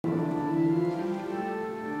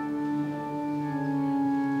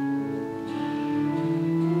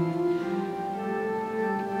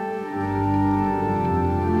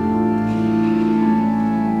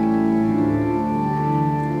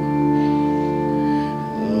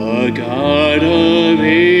The God of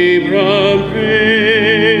Abraham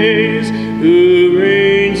praise, who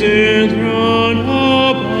reigns enthroned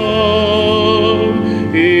above,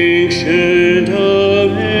 ancient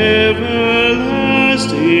of everlasting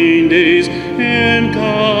days, and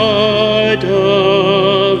God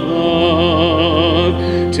of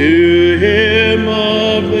love. To him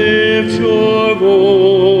uplift your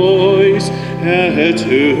voice at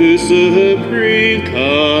his supreme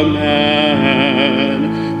command.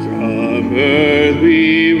 From earth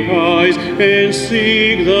we rise and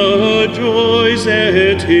seek the joys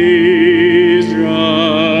at his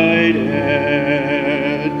right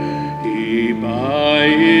hand. He by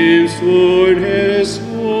his sword has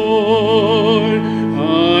sworn,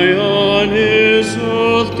 I on his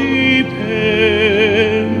oath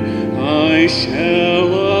depend. I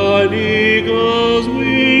shall on eagle's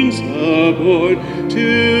wings aboard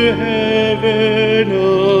to heaven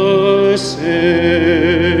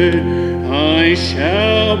ascend. I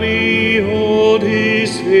shall behold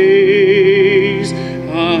his face,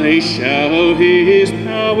 I shall his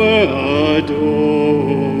power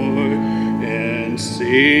adore, and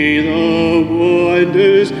see the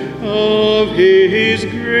wonders of his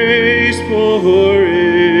grace forevermore.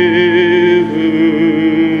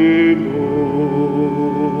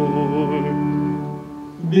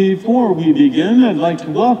 Before we begin, I'd like to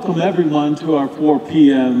welcome everyone to our 4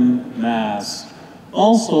 p.m. Mass.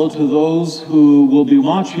 Also to those who will be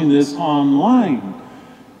watching this online,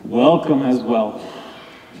 welcome as well.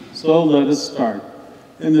 So let us start.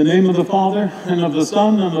 In the name of the Father, and of the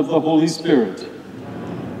Son, and of the Holy Spirit.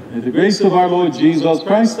 May the grace of our Lord Jesus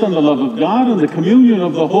Christ, and the love of God, and the communion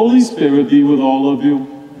of the Holy Spirit be with all of you.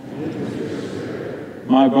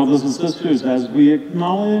 My brothers and sisters, as we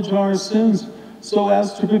acknowledge our sins, so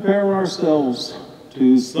as to prepare ourselves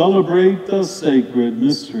to celebrate the sacred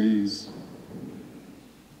mysteries.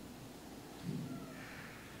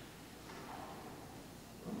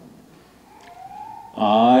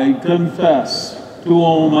 I confess to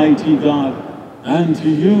Almighty God and to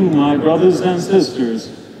you, my brothers and sisters,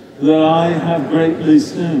 that I have greatly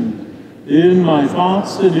sinned in my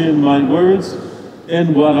thoughts and in my words,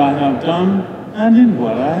 in what I have done and in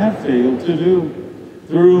what I have failed to do.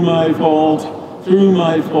 Through my fault, through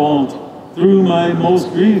my most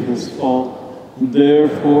grievous fault.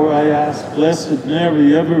 Therefore I ask Blessed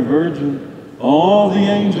Mary, ever Virgin, all the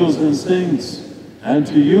angels and saints, and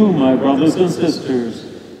to you, my brothers and sisters,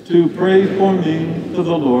 to pray for me to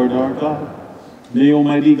the Lord our God. May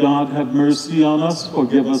Almighty God have mercy on us,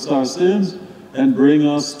 forgive us our sins, and bring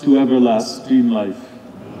us to everlasting life.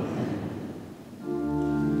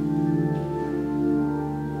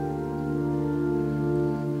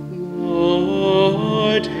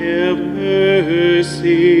 Lord, have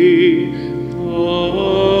mercy.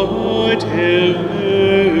 Lord, have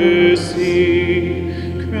mercy.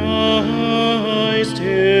 Christ,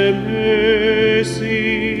 have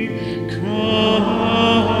mercy.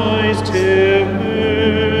 Christ, have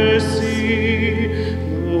mercy.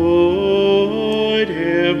 Lord,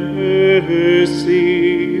 have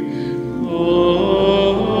mercy.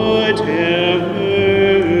 Lord, have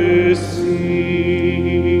mercy.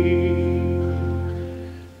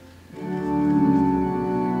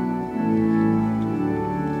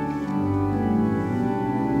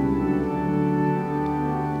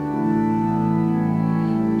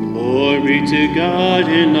 Glory to God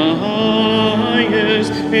in the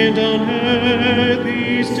highest, and on earth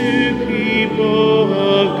peace to people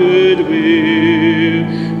of good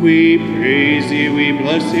will. We praise you, we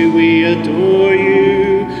bless you, we adore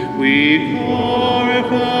you, we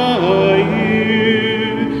glorify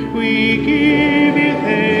you. We give you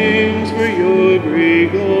thanks for your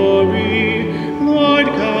great glory, Lord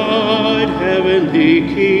God, heavenly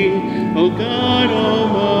King, O God,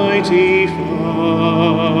 Almighty Father.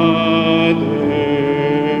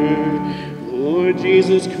 Lord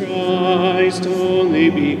Jesus Christ, only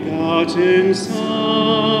begotten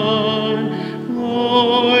Son,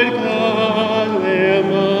 Lord God,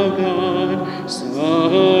 Lamb of God,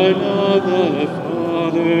 Son of the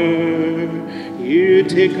Father, you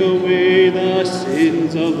take away the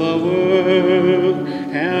sins of the world,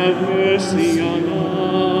 have mercy on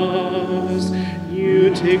us. You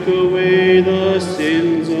take away the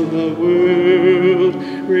sins of the world,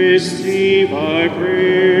 receive our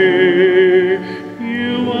prayer.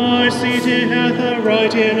 You are seated at the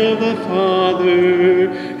right hand of the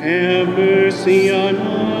Father, have mercy on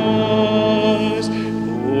us.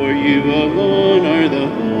 For you alone are the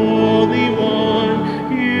Holy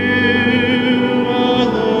One, you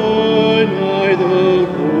alone are the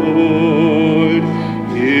Lord,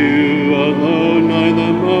 you alone are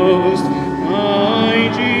the Most High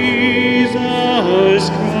Jesus.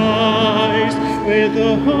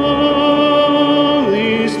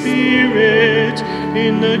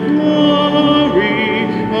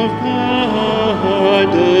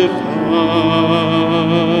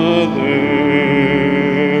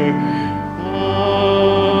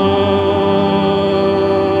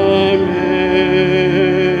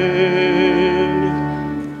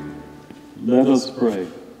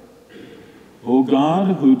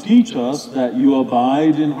 teach us that you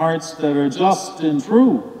abide in hearts that are just and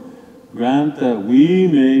true. Grant that we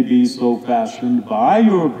may be so fashioned by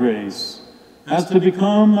your grace as to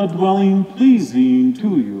become a dwelling pleasing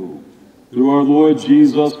to you. Through our Lord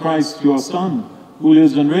Jesus Christ, your Son, who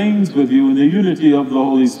lives and reigns with you in the unity of the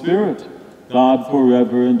Holy Spirit, God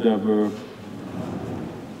forever and ever.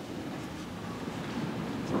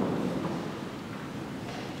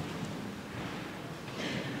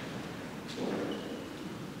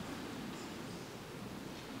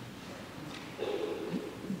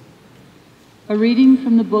 A reading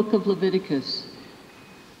from the book of Leviticus.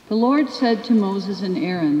 The Lord said to Moses and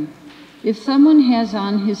Aaron, "If someone has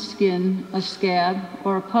on his skin a scab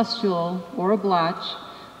or a pustule or a blotch,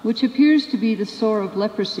 which appears to be the sore of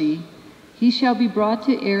leprosy, he shall be brought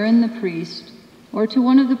to Aaron the priest, or to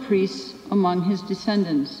one of the priests among his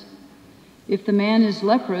descendants. If the man is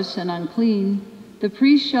leprous and unclean, the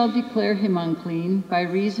priest shall declare him unclean by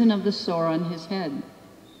reason of the sore on his head.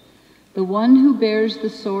 The one who bears the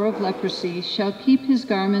sore of leprosy shall keep his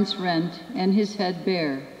garments rent and his head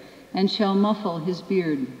bare, and shall muffle his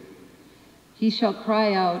beard. He shall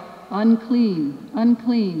cry out, 'Unclean,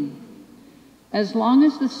 unclean.' As long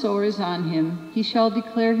as the sore is on him, he shall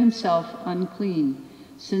declare himself unclean,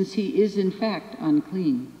 since he is in fact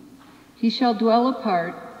unclean. He shall dwell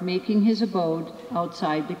apart, making his abode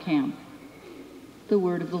outside the camp." The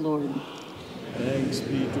word of the Lord. Thanks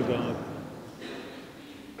be to God.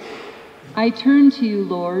 I turn to you,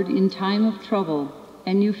 Lord, in time of trouble,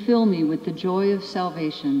 and you fill me with the joy of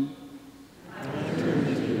salvation.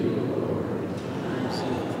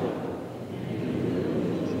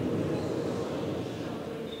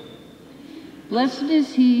 Blessed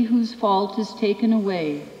is he whose fault is taken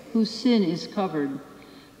away, whose sin is covered.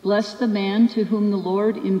 Bless the man to whom the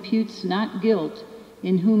Lord imputes not guilt,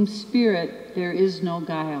 in whose spirit there is no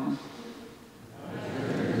guile.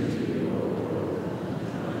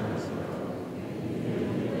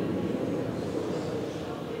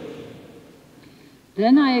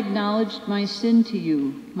 Then I acknowledged my sin to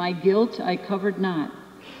you, my guilt I covered not.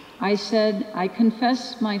 I said, "I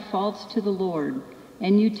confess my faults to the Lord,"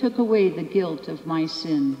 and you took away the guilt of my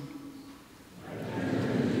sin.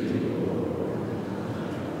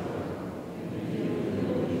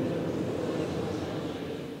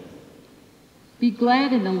 Be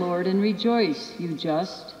glad in the Lord and rejoice, you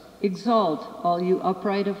just. Exult, all you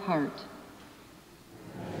upright of heart.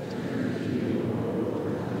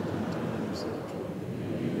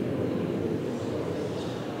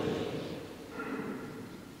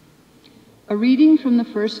 A reading from the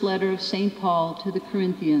first letter of St. Paul to the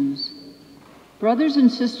Corinthians. Brothers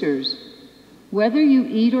and sisters, whether you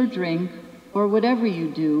eat or drink, or whatever you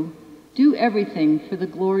do, do everything for the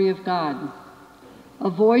glory of God.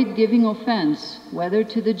 Avoid giving offense, whether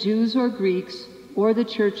to the Jews or Greeks, or the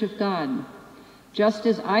Church of God, just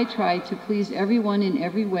as I try to please everyone in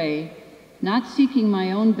every way, not seeking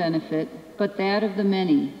my own benefit, but that of the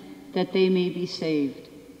many, that they may be saved.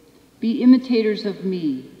 Be imitators of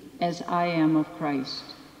me, as I am of Christ.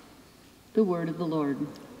 The word of the Lord.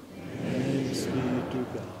 Thanks be to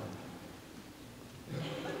God.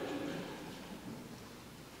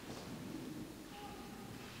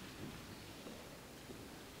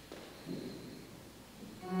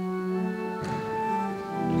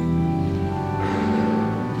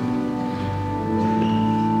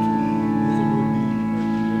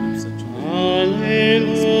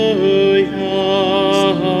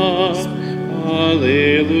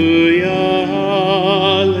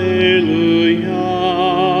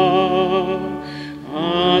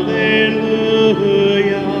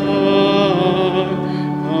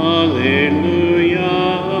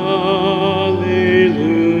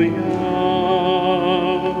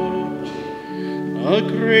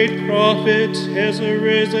 Has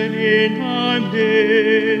arisen in our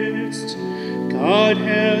midst. God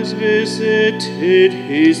has visited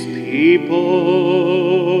his people.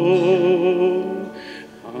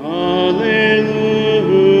 Alleluia,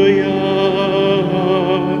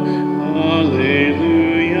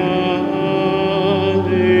 alleluia,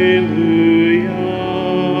 alleluia.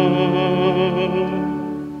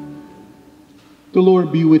 The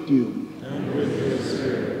Lord be with you. And with your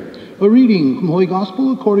spirit. A reading from the Holy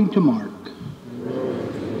Gospel according to Mark.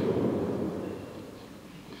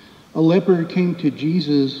 A leper came to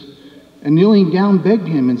Jesus and kneeling down begged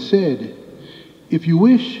him and said, "If you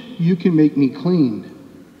wish, you can make me clean."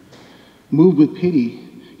 Moved with pity,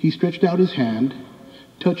 he stretched out his hand,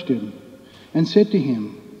 touched him, and said to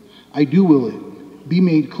him, "I do will it, be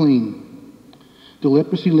made clean." The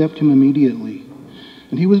leprosy left him immediately,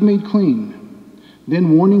 and he was made clean.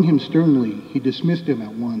 Then warning him sternly, he dismissed him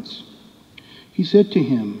at once. He said to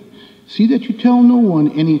him, See that you tell no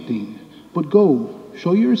one anything, but go,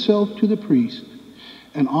 show yourself to the priest,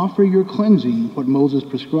 and offer your cleansing what Moses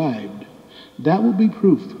prescribed. That will be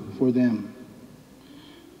proof for them."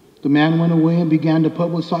 The man went away and began to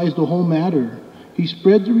publicize the whole matter. He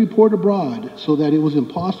spread the report abroad so that it was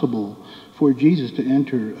impossible for Jesus to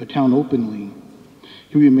enter a town openly.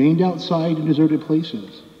 He remained outside in deserted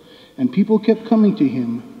places, and people kept coming to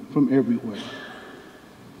him from everywhere.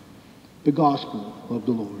 The Gospel of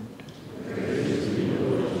the Lord.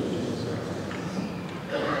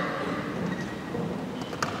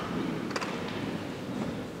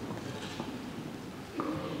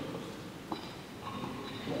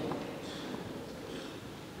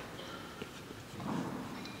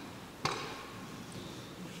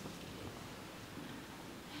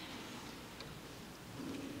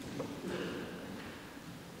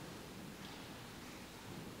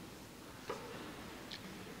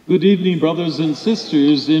 Good evening, brothers and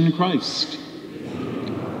sisters in Christ.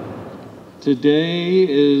 Today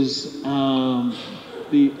is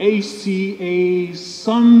the ACA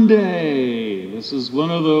Sunday. This is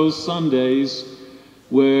one of those Sundays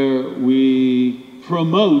where we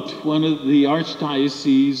promote one of the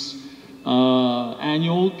Archdiocese's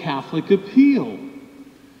annual Catholic appeal.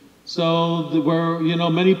 So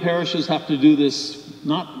many parishes have to do this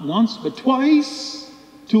not once, but twice.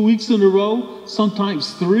 2 weeks in a row,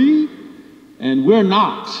 sometimes 3, and we're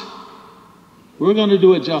not. We're going to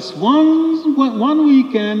do it just one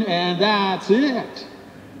weekend, and that's it.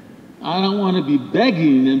 I don't want to be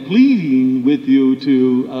begging and pleading with you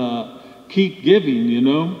to keep giving,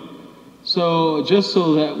 So just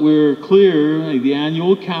so that we're clear, the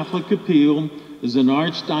annual Catholic Appeal is an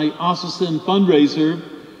archdiocesan fundraiser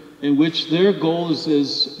in which their goal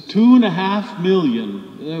is $2.5 million.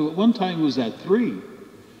 One time it was at 3.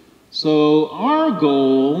 So our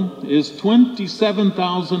goal is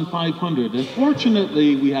 $27,500, and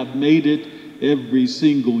fortunately we have made it every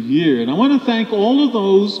single year. And I want to thank all of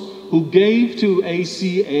those who gave to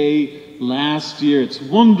ACA last year. It's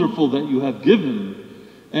wonderful that you have given.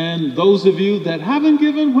 And those of you that haven't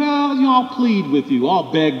given, well, I'll plead with you. I'll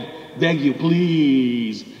beg you,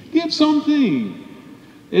 please, give something.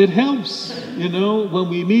 It helps, when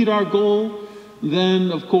we meet our goal.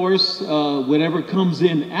 Then, of course, whatever comes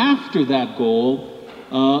in after that goal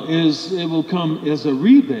it will come as a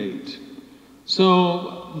rebate.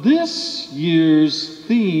 So this year's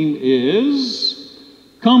theme is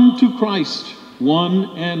 "Come to Christ, one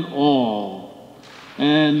and all."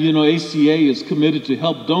 And ACA is committed to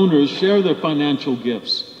help donors share their financial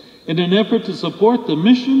gifts in an effort to support the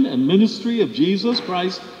mission and ministry of Jesus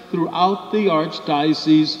Christ throughout the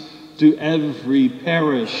Archdiocese to every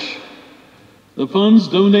parish. The funds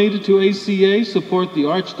donated to ACA support the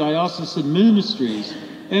Archdiocesan ministries.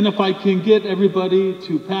 And if I can get everybody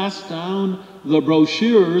to pass down the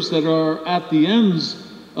brochures that are at the ends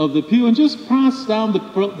of the pew, and just pass down the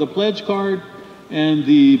pledge card and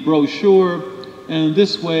the brochure, and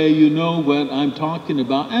this way you know what I'm talking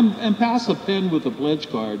about, and pass a pen with a pledge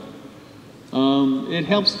card. It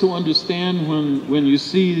helps to understand when you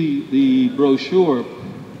see the brochure.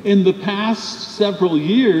 In the past several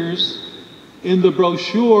years, in the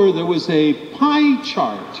brochure, there was a pie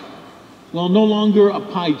chart. Well, no longer a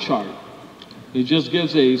pie chart. It just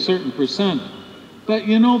gives a certain percent. But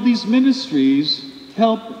these ministries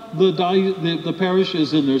help the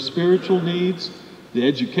parishes in their spiritual needs, the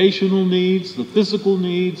educational needs, the physical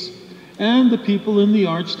needs, and the people in the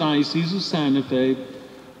Archdiocese of Santa Fe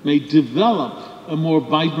may develop a more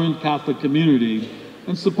vibrant Catholic community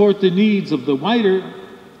and support the needs of the wider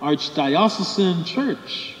Archdiocesan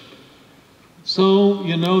Church. So,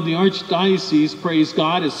 the Archdiocese, praise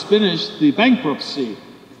God, has finished the bankruptcy.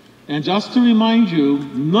 And just to remind you,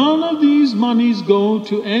 none of these monies go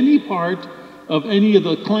to any part of any of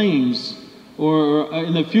the claims or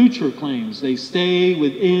in the future claims. They stay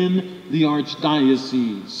within the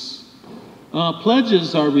Archdiocese.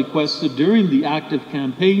 Pledges are requested during the active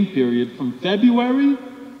campaign period from February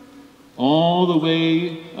all the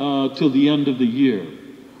way till the end of the year.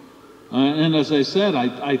 And as I said,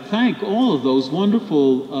 I thank all of those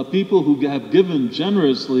wonderful people who have given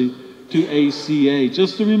generously to ACA.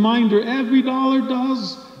 Just a reminder, every dollar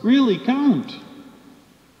does really count.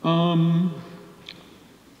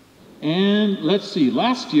 And let's see,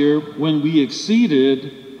 last year when we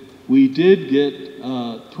exceeded, we did get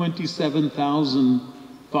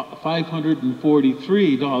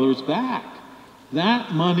 $27,543 back.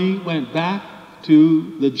 That money went back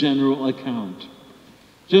to the general account.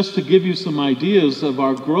 Just to give you some ideas of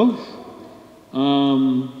our growth,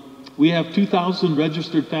 we have 2,000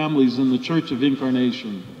 registered families in the Church of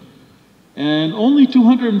Incarnation. And only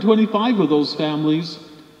 225 of those families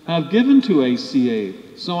have given to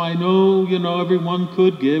ACA. So I know, everyone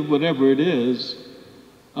could give whatever it is.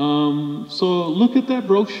 So look at that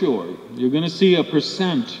brochure. You're going to see a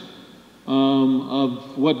percent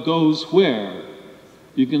of what goes where.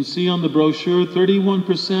 You can see on the brochure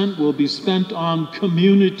 31% will be spent on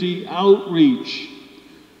community outreach.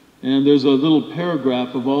 And there's a little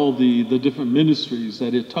paragraph of all the different ministries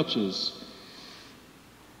that it touches.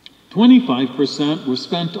 25% were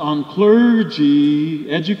spent on clergy,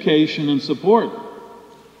 education, and support.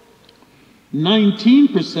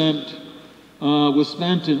 19% was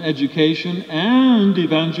spent in education and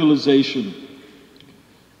evangelization,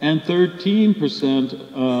 and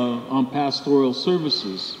 13% on pastoral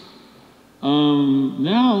services.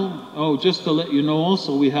 Now, just to let you know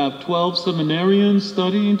also, we have 12 seminarians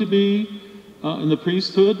studying to be in the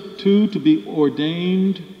priesthood, 2 to be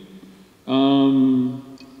ordained.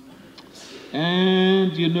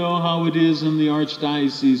 And you know how it is in the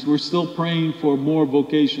Archdiocese. We're still praying for more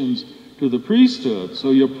vocations to the priesthood.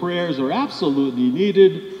 So your prayers are absolutely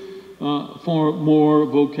needed for more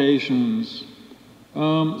vocations.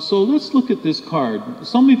 So let's look at this card.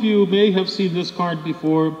 Some of you may have seen this card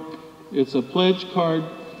before. It's a pledge card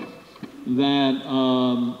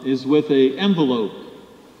that is with an envelope.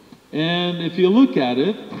 And if you look at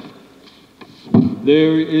it,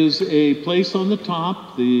 there is a place on the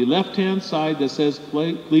top, the left-hand side, that says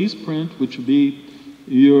please print, which would be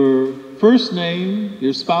your first name,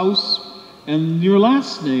 your spouse, and your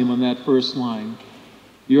last name on that first line.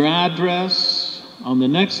 Your address on the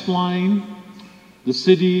next line. The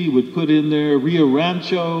city would put in there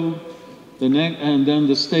Rancho, and then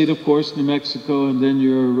the state, of course, New Mexico, and then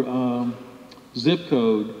your zip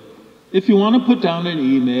code. If you want to put down an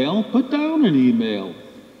email, put down an email.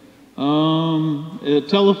 A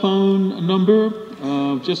telephone number,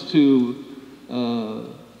 just to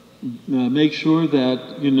make sure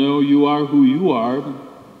that you are who you are,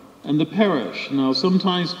 and the parish. Now,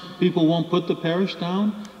 sometimes people won't put the parish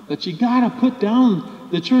down, but you gotta put down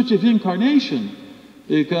the Church of Incarnation,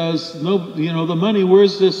 because the money,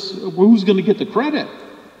 who's going to get the credit?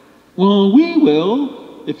 Well, we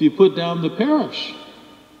will if you put down the parish.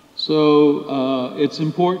 So it's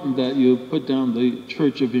important that you put down the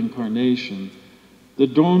Church of Incarnation. The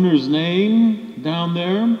donor's name down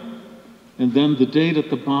there, and then the date at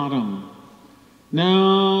the bottom.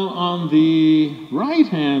 Now, on the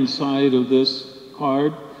right-hand side of this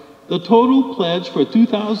card, the total pledge for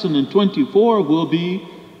 2024 will be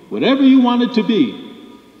whatever you want it to be.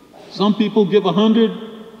 Some people give 100,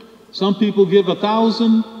 some people give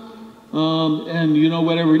 1,000, and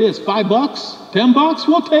whatever it is, $5, $10,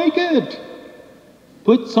 we'll take it.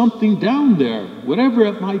 Put something down there, whatever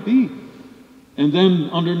it might be. And then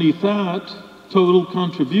underneath that, total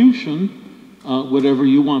contribution, whatever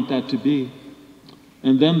you want that to be.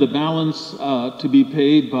 And then the balance to be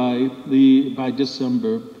paid by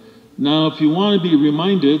December. Now, if you want to be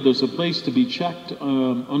reminded, there's a place to be checked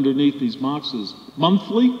underneath these boxes.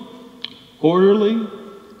 Monthly, quarterly,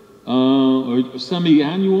 or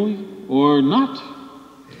semi-annually, or not.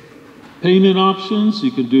 Payment options,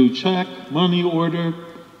 you can do check, money order,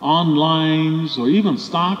 online, or even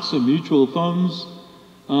stocks or mutual funds.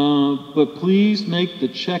 But please make the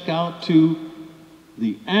check out to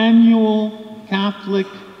the annual Catholic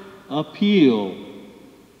appeal,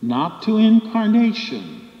 not to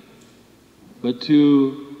Incarnation, but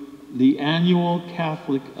to the annual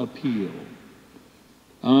Catholic appeal.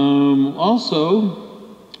 Also,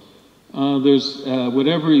 there's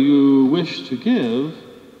whatever you wish to give.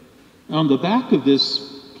 On the back of this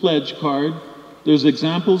pledge card, there's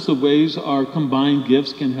examples of ways our combined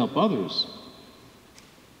gifts can help others.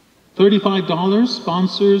 $35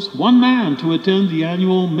 sponsors one man to attend the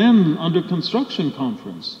annual Men Under Construction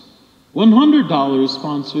Conference. $100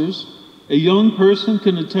 sponsors a young person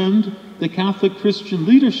can attend the Catholic Christian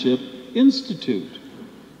Leadership Institute.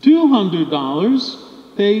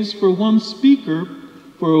 $200 pays for one speaker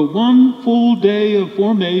for one full day of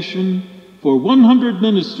formation for 100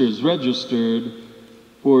 ministers registered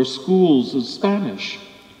for schools of Spanish.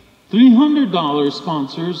 $300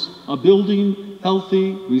 sponsors a Building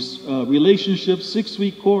Healthy Relationships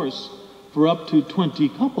 6-week course for up to 20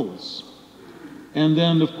 couples. And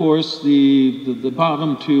then, of course, the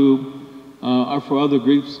bottom two are for other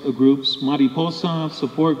groups. Mariposa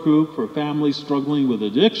support group for families struggling with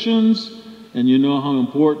addictions, and you know how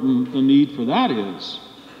important the need for that is.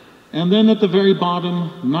 And then at the very bottom,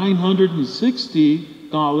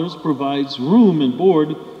 $960 provides room and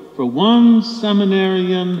board for one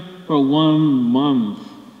seminarian for 1 month.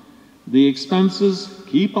 The expenses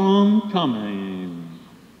keep on coming.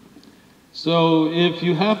 So if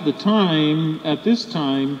you have the time, at this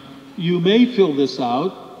time, you may fill this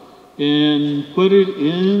out and put it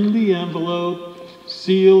in the envelope,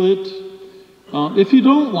 seal it. If you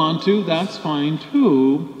don't want to, that's fine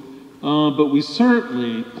too. But we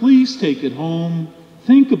certainly, please take it home,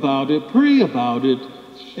 think about it, pray about it,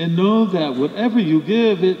 and know that whatever you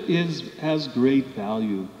give, has great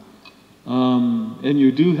value. And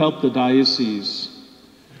you do help the diocese.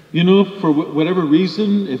 You know, for whatever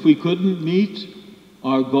reason, if we couldn't meet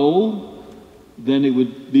our goal, then it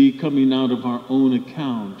would be coming out of our own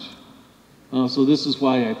account. So this is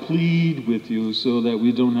why I plead with you so that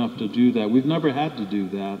we don't have to do that. We've never had to do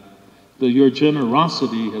that. Your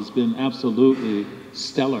generosity has been absolutely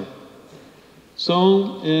stellar.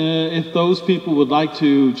 So if those people would like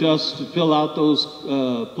to just fill out those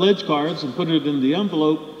pledge cards and put it in the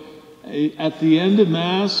envelope, at the end of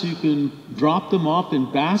Mass, you can drop them off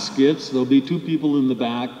in baskets. There'll be 2 people in the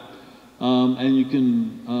back, and you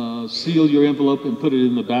can seal your envelope and put it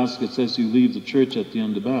in the baskets as you leave the church at the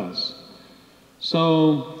end of Mass.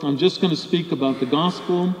 So I'm just going to speak about the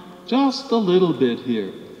gospel just a little bit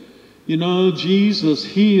here. You know, Jesus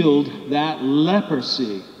healed that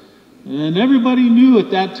leprosy. And everybody knew at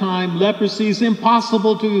that time leprosy is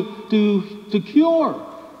impossible to cure.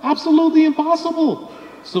 Absolutely impossible.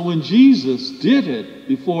 So when Jesus did it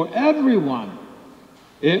before everyone,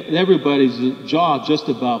 everybody's jaw just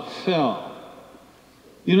about fell.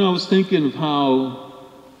 You know, I was thinking of how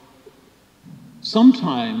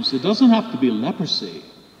sometimes it doesn't have to be leprosy.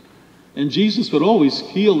 And Jesus would always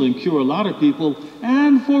heal and cure a lot of people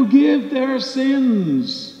and forgive their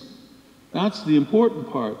sins. That's the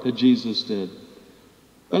important part that Jesus did.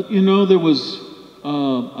 But you know, there was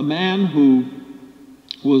a man who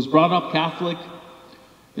was brought up Catholic,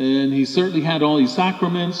 and he certainly had all these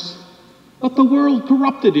sacraments, but the world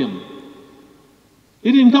corrupted him.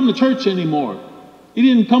 He didn't come to church anymore. He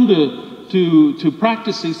didn't come to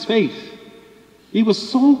practice his faith. He was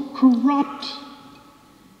so corrupt.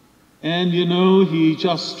 And you know, he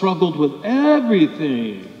just struggled with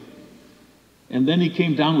everything. And then he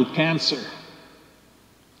came down with cancer.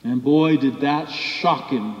 And boy, did that shock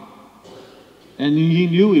him. And he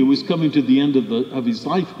knew he was coming to the end of his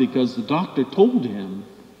life because the doctor told him,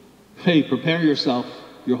 hey, prepare yourself.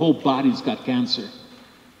 Your whole body's got cancer.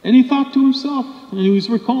 And he thought to himself, and he was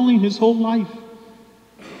recalling his whole life.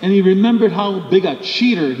 And he remembered how big a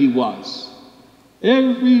cheater he was.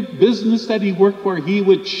 Every business that he worked for, he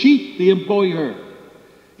would cheat the employer.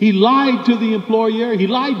 He lied to the employer. He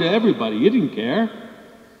lied to everybody. He didn't care.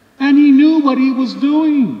 And he knew what he was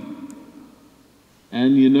doing.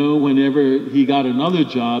 And you know, whenever he got another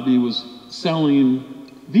job, he was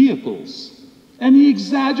selling vehicles. And he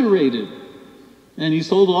exaggerated. And he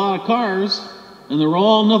sold a lot of cars, and they were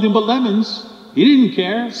all nothing but lemons. He didn't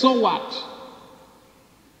care. So what?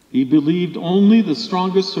 He believed only the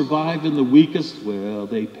strongest survive and the weakest, well,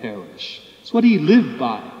 they perish. It's what he lived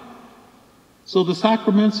by. So the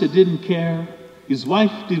sacraments, it didn't care. His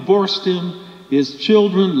wife divorced him. His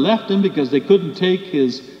children left him because they couldn't take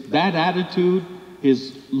his bad attitude,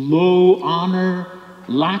 his low honor,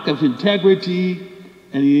 lack of integrity.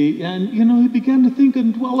 And he began to think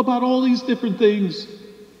and dwell about all these different things.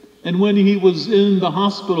 And when he was in the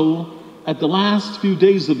hospital at the last few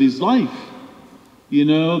days of his life, you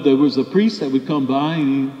know, there was a priest that would come by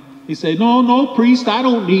and he'd say, no, priest, I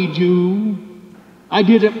don't need you. I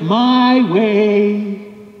did it my way.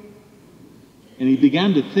 And he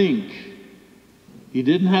began to think. He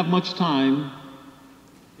didn't have much time.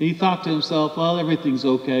 He thought to himself, well, everything's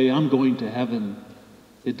okay. I'm going to heaven.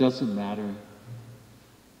 It doesn't matter.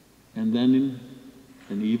 And then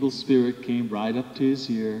an evil spirit came right up to his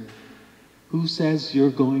ear. Who says you're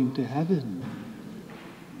going to heaven?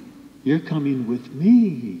 You're coming with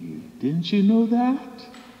me. Didn't you know that?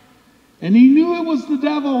 And he knew it was the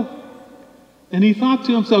devil. And he thought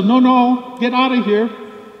to himself, no, get out of here.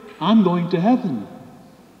 I'm going to heaven.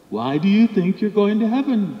 Why do you think you're going to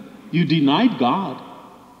heaven? You denied God.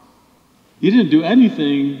 You didn't do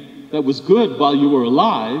anything that was good while you were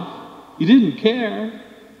alive. You didn't care.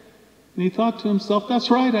 And he thought to himself, that's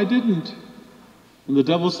right, I didn't. And the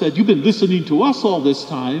devil said, you've been listening to us all this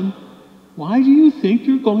time. Why do you think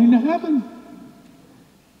you're going to heaven?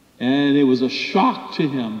 And it was a shock to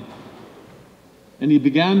him. And he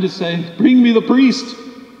began to say, bring me the priest.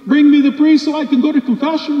 Bring me the priest so I can go to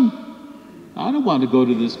confession. I don't want to go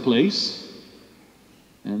to this place.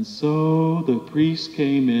 And so the priest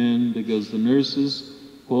came in because the nurses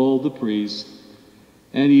called the priest.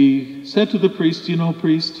 And he said to the priest, you know,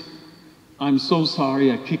 priest, I'm so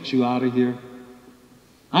sorry I kicked you out of here.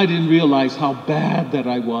 I didn't realize how bad that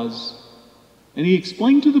I was. And he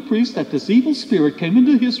explained to the priest that this evil spirit came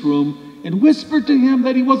into his room and whispered to him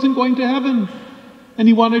that he wasn't going to heaven, and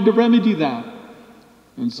he wanted to remedy that.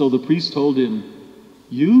 And so the priest told him,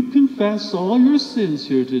 "You confess all your sins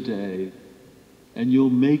here today, and you'll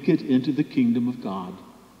make it into the kingdom of God."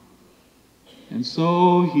 And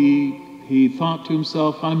so he thought to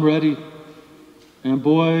himself, "I'm ready." And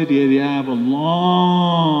boy, did he have a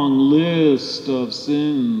long list of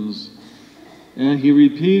sins. And he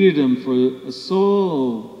repeated them for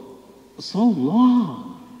so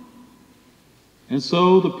long. And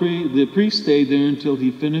so the priest stayed there until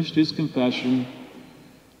he finished his confession.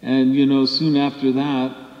 And, soon after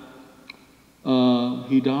that,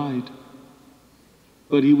 he died.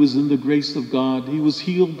 But he was in the grace of God. He was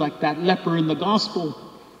healed like that leper in the gospel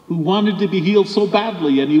who wanted to be healed so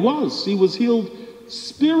badly. And he was. He was healed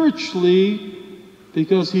spiritually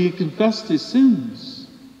because he had confessed his sins.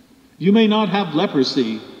 You may not have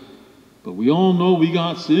leprosy, but we all know we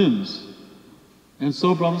got sins. And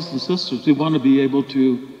so, brothers and sisters, we want to be able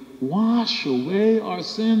to wash away our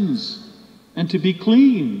sins and to be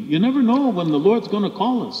clean. You never know when the Lord's going to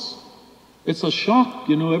call us. It's a shock,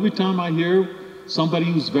 every time I hear somebody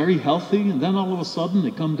who's very healthy and then all of a sudden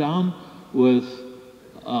they come down with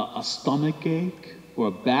a stomach ache or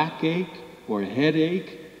a backache or a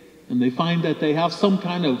headache, and they find that they have some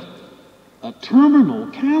kind of a terminal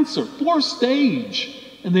cancer, 4th stage,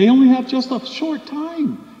 and they only have just a short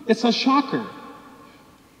time. It's a shocker.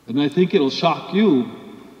 And I think it'll shock you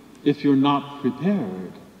if you're not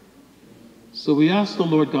prepared. So we ask the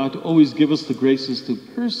Lord God to always give us the graces to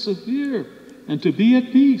persevere and to be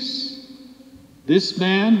at peace. This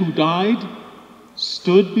man who died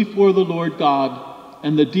stood before the Lord God,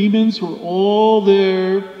 and the demons were all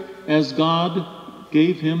there as God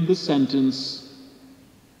gave him the sentence.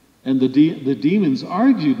 And the demons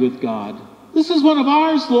argued with God. "This is one of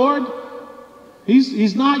ours, Lord.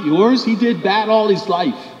 He's not yours. He did bad all his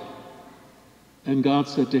life." And God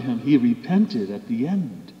said to him, he repented at the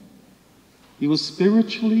end. He was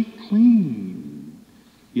spiritually clean.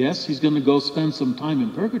 Yes, he's going to go spend some time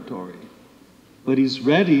in purgatory, but he's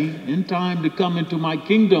ready in time to come into my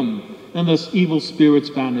kingdom, and this evil spirit's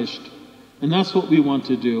vanished. And that's what we want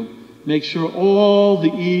to do. Make sure all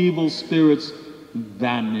the evil spirits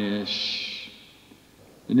vanish.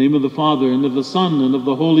 In the name of the Father, and of the Son, and of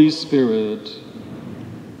the Holy Spirit.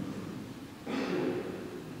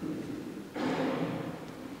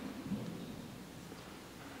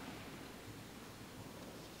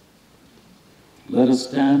 Let us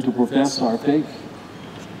stand to profess our faith.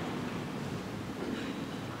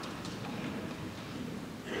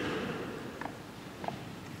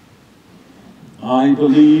 I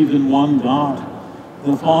believe in one God,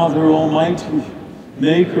 the Father Almighty,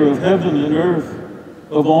 maker of heaven and earth,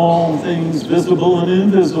 of all things visible and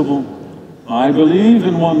invisible. I believe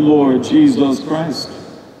in one Lord Jesus Christ,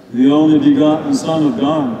 the only begotten Son of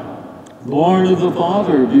God, born of the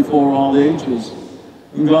Father before all ages,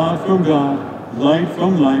 God from God, light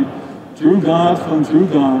from light, true God from true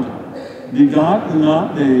God, begotten,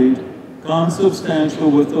 not made, consubstantial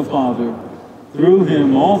with the Father. Through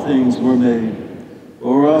him all things were made.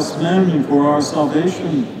 For us men and for our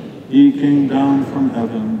salvation, he came down from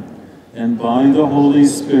heaven, and by the Holy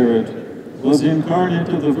Spirit was incarnate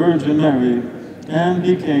of the Virgin Mary, and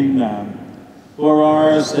became man. For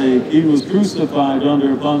our sake he was crucified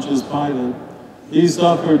under Pontius Pilate. He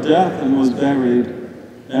suffered death and was buried,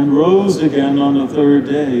 and rose again on the 3rd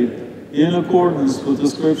day, in accordance with the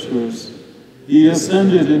Scriptures. He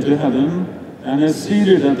ascended into heaven, and is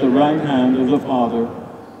seated at the right hand of the Father.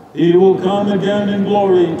 He will come again in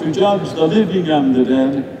glory to judge the living and the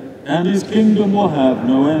dead, and his kingdom will have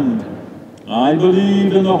no end. I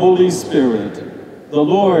believe in the Holy Spirit, the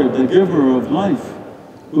Lord, the giver of life,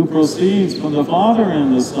 who proceeds from the Father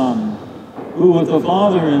and the Son, who with the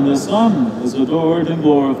Father and the Son is adored and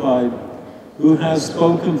glorified, who has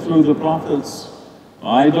spoken through the prophets.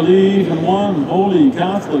 I believe in one holy,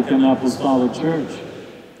 Catholic, and Apostolic Church.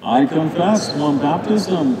 I confess one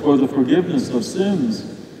baptism for the forgiveness of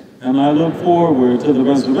sins, and I look forward to the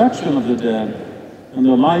resurrection of the dead and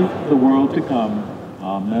the life of the world to come.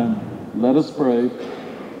 Amen. Let us pray.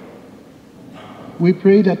 We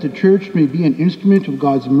pray that the Church may be an instrument of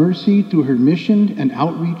God's mercy through her mission and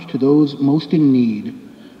outreach to those most in need.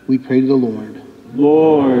 We pray to the Lord.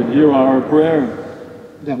 Lord, hear our prayer.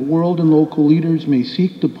 That world and local leaders may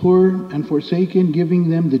seek the poor and forsaken, giving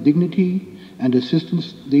them the dignity and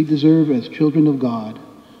assistance they deserve as children of God.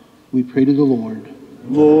 We pray to the Lord.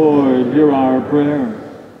 Lord, hear our prayer.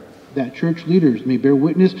 That church leaders may bear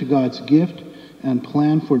witness to God's gift and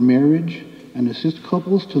plan for marriage and assist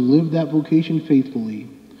couples to live that vocation faithfully.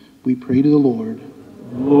 We pray to the Lord.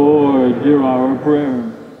 Lord, hear our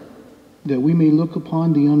prayer. That we may look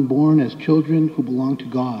upon the unborn as children who belong to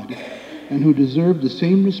God and who deserve the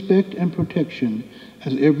same respect and protection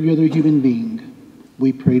as every other human being.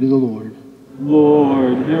 We pray to the Lord.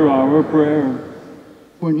 Lord, hear our prayer.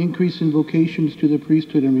 For an increase in vocations to the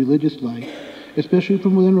priesthood and religious life, especially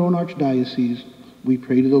from within our own archdiocese, we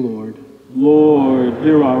pray to the Lord. Lord,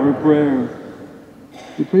 hear our prayer.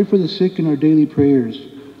 We pray for the sick in our daily prayers,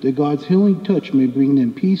 that God's healing touch may bring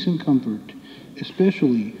them peace and comfort,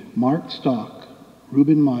 especially Mark Stock,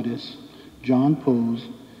 Reuben Modis, John Pose,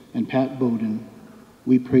 and Pat Bowden.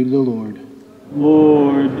 We pray to the Lord.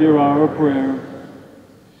 Lord, hear our prayer.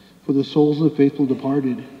 For the souls of the faithful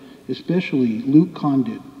departed, especially Luke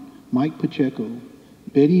Condit, Mike Pacheco,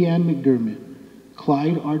 Betty Ann McDermott,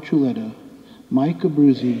 Clyde Archuleta, Mike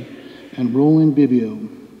Abruzzi, and Roland Bibio,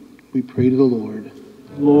 we pray to the Lord.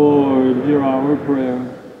 Lord, hear our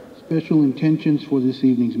prayer. Special intentions for this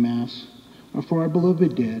evening's Mass are for our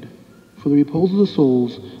beloved dead, for the repose of the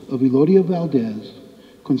souls of Elodia Valdez,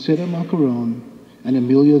 Concetta Macaron, and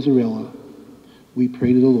Emilia Zarella. We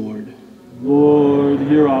pray to the Lord. Lord,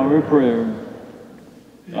 hear our prayer.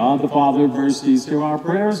 God the Father of mercies, hear our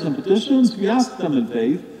prayers and petitions. We ask them in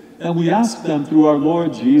faith, and we ask them through our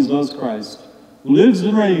Lord Jesus Christ, who lives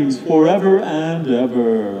and reigns forever and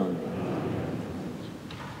ever.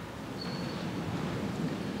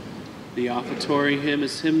 The offertory hymn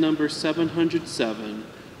is hymn number 707,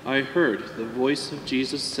 I Heard the Voice of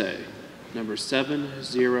Jesus Say, number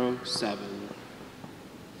 707.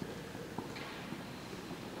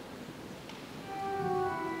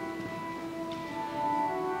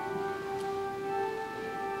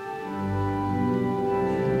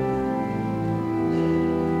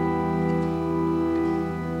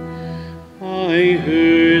 I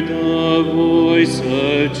heard the voice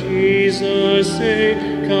of Jesus say,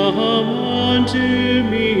 Come unto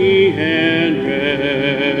me and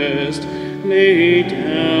rest. Lay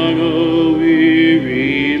down, O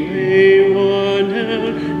weary, lay one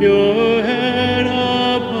down, your head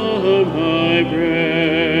upon my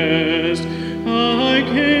breast. I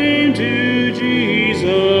came to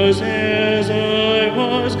Jesus as I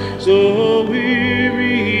was, so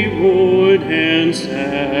weary, worn, and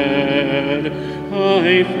sad.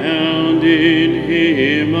 I found in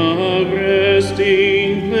him a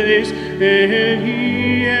resting place, and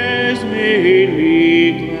he has made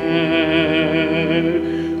me glad.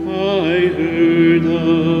 I heard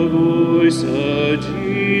the voice of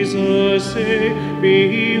Jesus say,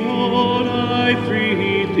 Behold, I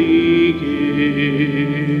freely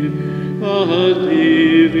give the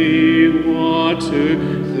living water.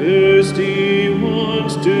 Thirsty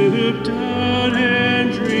ones, stoop down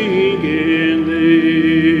and drink and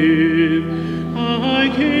live. I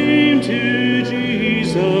came to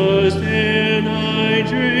Jesus and I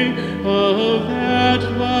drank of that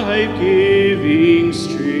life-giving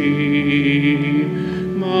stream.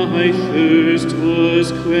 My thirst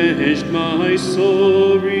was quenched, my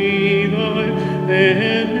soul revived,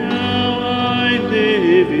 and now I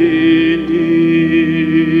live in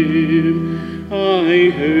him. I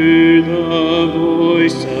heard the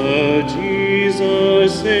voice of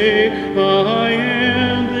Jesus say, I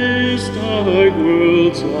am this dark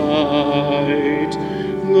world's light.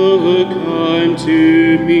 Look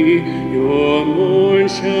unto me, your morn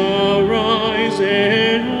shall rise,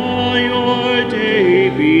 and all your day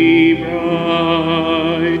be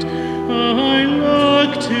bright. I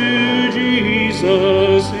look to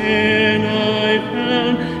Jesus, and I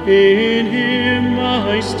found in him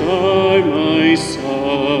my star, my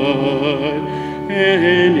sun,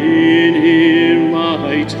 and in him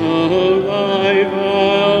light of life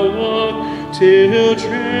I'll walk till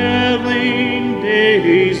traveling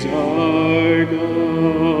days are gone.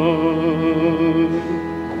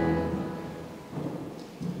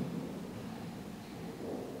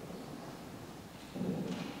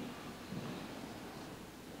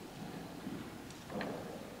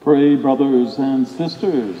 Pray, brothers and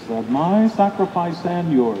sisters, that my sacrifice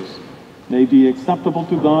and yours may be acceptable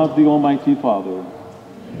to God, the Almighty Father.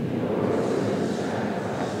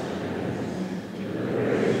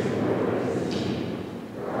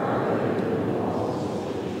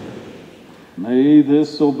 May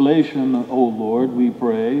this oblation, O Lord, we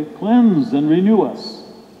pray, cleanse and renew us,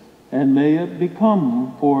 and may it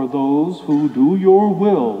become for those who do your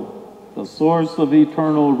will the source of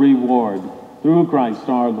eternal reward, through Christ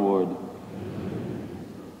our Lord.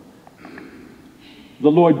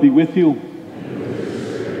 The Lord be with you.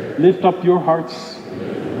 Lift up your hearts.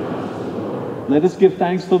 Let us give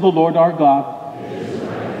thanks to the Lord our God.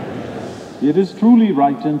 It is truly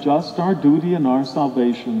right and just, our duty and our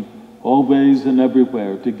salvation, always and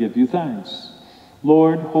everywhere to give you thanks.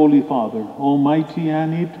 Lord, Holy Father, almighty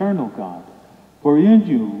and eternal God, for in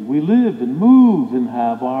you we live and move and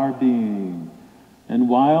have our being. And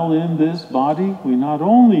while in this body we not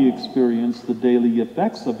only experience the daily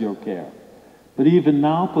effects of your care, but even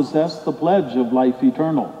now possess the pledge of life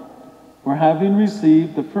eternal, for having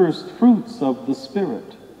received the first fruits of the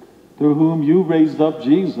Spirit, through whom you raised up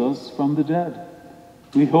Jesus from the dead.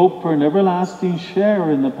 We hope for an everlasting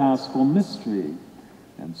share in the Paschal mystery.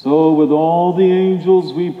 And so with all the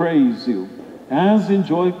angels we praise you, as in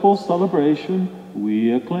joyful celebration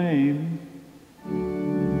we acclaim.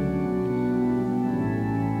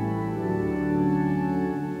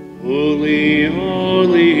 Holy,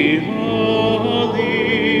 holy, holy,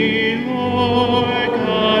 Lord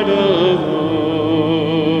God of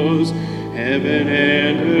hosts, heaven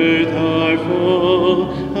and earth are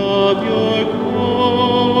full of your glory.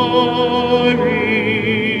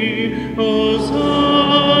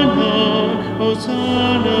 Hosanna,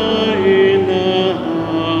 Hosanna in the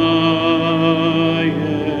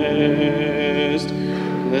highest.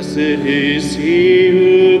 Blessed is he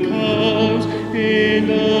who comes in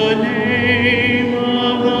the name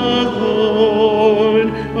of the Lord.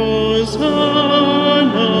 Hosanna,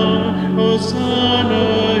 Hosanna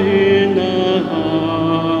in the highest.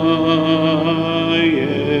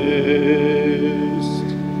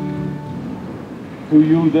 To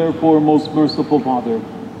you, therefore, most merciful Father,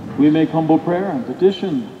 we make humble prayer and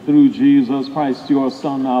petition through Jesus Christ, your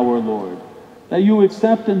Son, our Lord, that you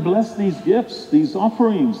accept and bless these gifts, these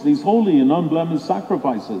offerings, these holy and unblemished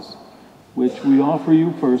sacrifices, which we offer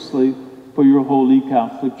you firstly for your holy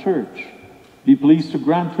Catholic Church. Be pleased to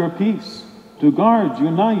grant her peace, to guard,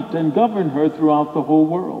 unite, and govern her throughout the whole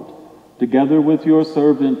world, together with your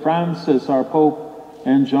servant Francis, our Pope,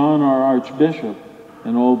 and John, our Archbishop,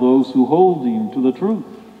 and all those who hold him to the truth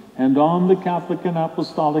and on the Catholic and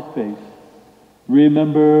Apostolic faith.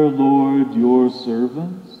 Remember, Lord, your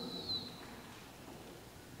servants.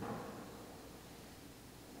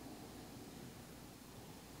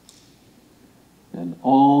 And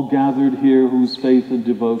all gathered here whose faith and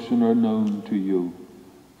devotion are known to you.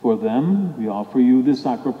 For them, we offer you the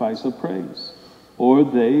sacrifice of praise, or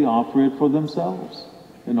they offer it for themselves,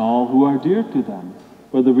 and all who are dear to them,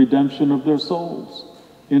 for the redemption of their souls,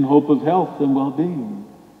 in hope of health and well-being,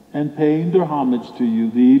 and paying their homage to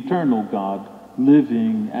you, the eternal God,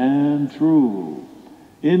 living and true.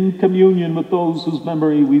 In communion with those whose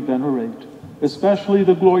memory we venerate, especially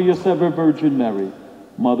the glorious ever Virgin Mary,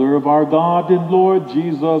 Mother of our God and Lord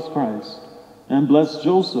Jesus Christ, and bless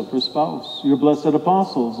Joseph, her spouse, your blessed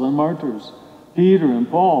apostles and martyrs, Peter and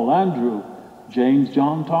Paul, Andrew, James,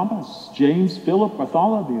 John, Thomas, James, Philip,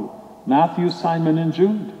 Bartholomew, Matthew, Simon, and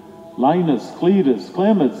Jude, Linus, Cletus,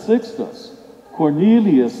 Clement, Sixtus,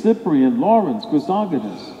 Cornelius, Cyprian, Lawrence,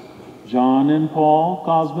 Chrysogonus, John and Paul,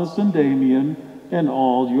 Cosmas and Damian, and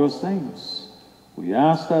all your saints. We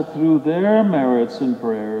ask that through their merits and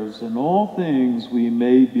prayers in all things we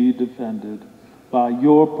may be defended by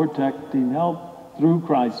your protecting help through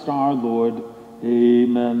Christ our Lord.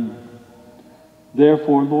 Amen.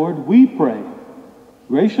 Therefore, Lord, we pray,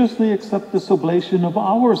 graciously accept this oblation of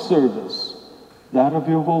our service, that of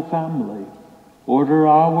your whole family. Order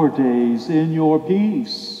our days in your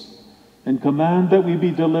peace, and command that we be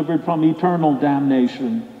delivered from eternal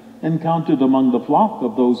damnation and counted among the flock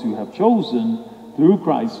of those you have chosen, through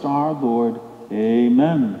Christ our Lord.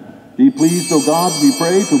 Amen. Be pleased, O God, we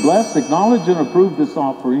pray, to bless, acknowledge, and approve this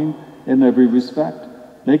offering in every respect.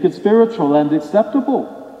 Make it spiritual and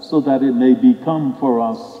acceptable, so that it may become for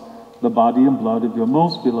us the body and blood of your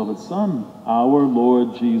most beloved Son, our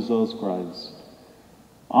Lord Jesus Christ.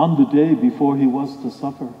 On the day before he was to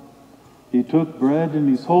suffer, he took bread in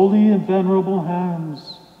his holy and venerable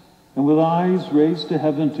hands, and with eyes raised to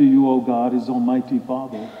heaven to you, O God, his almighty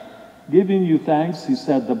Father, giving you thanks, he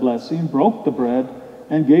said the blessing, broke the bread,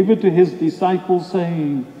 and gave it to his disciples,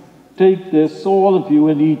 saying, "Take this, all of you,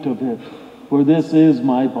 and eat of it, for this is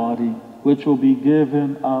my body, which will be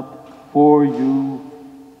given up for you."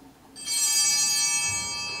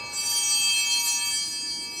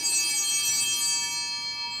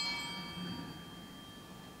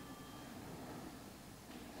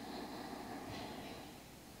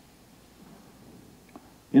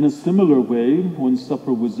 In a similar way, when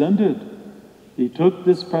supper was ended, he took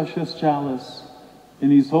this precious chalice in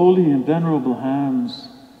his holy and venerable hands,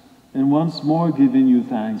 and once more giving you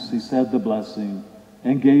thanks, he said the blessing,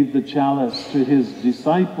 and gave the chalice to his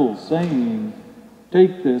disciples, saying,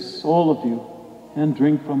 "Take this, all of you, and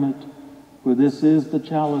drink from it, for this is the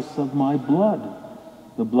chalice of my blood,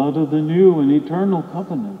 the blood of the new and eternal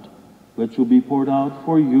covenant, which will be poured out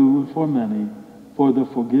for you and for many for the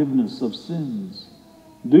forgiveness of sins.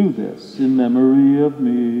 Do this in memory of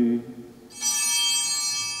me.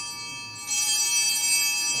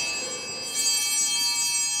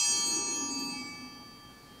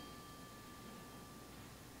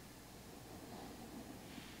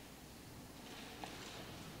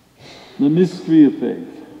 The mystery of faith.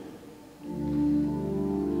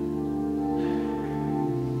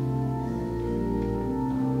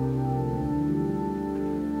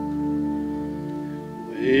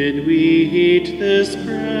 When we eat this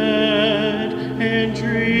bread and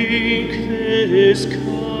drink this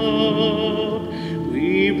cup,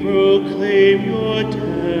 we proclaim your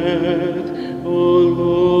death, O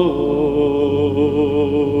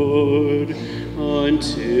Lord,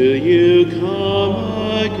 until you come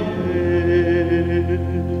again.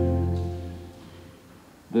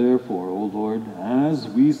 Therefore, O Lord, as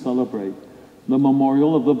we celebrate the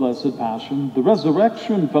memorial of the Blessed Passion, the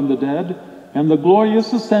resurrection from the dead, and the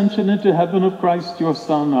glorious ascension into heaven of Christ, your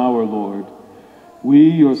Son, our Lord, we,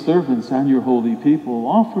 your servants and your holy people,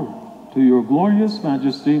 offer to your glorious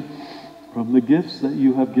majesty from the gifts that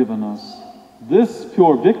you have given us this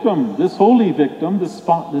pure victim, this holy victim, this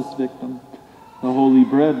spotless victim, the holy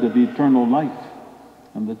bread of eternal life,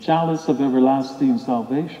 and the chalice of everlasting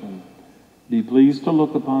salvation. Be pleased to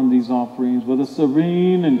look upon these offerings with a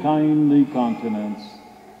serene and kindly countenance,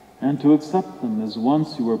 and to accept them as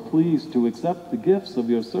once you were pleased to accept the gifts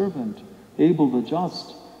of your servant, Abel the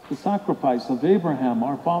just, the sacrifice of Abraham,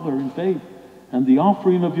 our father in faith, and the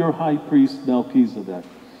offering of your high priest Melchizedek,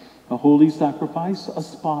 a holy sacrifice, a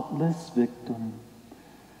spotless victim.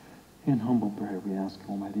 In humble prayer we ask,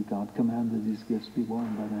 Almighty God, command that these gifts be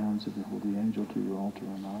borne by the hands of your holy angel to your altar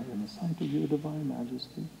and I, in the sight of your divine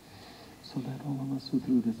majesty, so that all of us who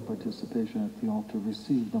through this participation at the altar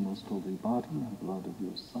receive the most holy body and blood of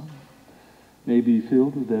your Son may be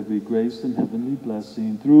filled with every grace and heavenly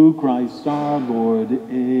blessing through Christ our Lord.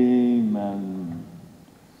 Amen.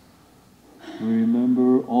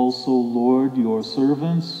 Remember also, Lord, your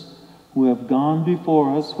servants who have gone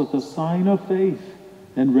before us with a sign of faith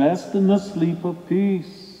and rest in the sleep of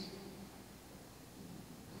peace.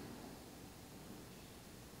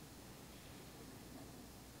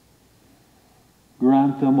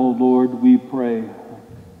 Grant them, O Lord, we pray,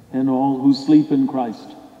 and all who sleep in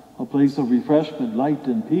Christ, a place of refreshment, light,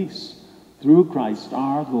 and peace, through Christ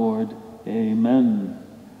our Lord. Amen.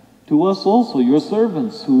 To us also, your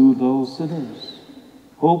servants, who, though sinners,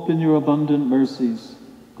 hope in your abundant mercies,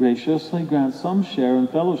 graciously grant some share and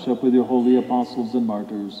fellowship with your holy apostles and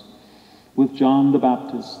martyrs, with John the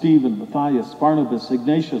Baptist, Stephen, Matthias, Barnabas,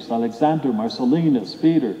 Ignatius, Alexander, Marcellinus,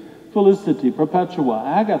 Peter, Felicity, Perpetua,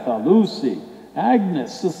 Agatha, Lucy,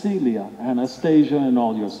 Agnes, Cecilia, Anastasia, and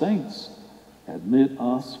all your saints. Admit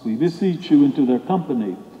us, we beseech you, into their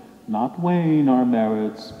company, not weighing our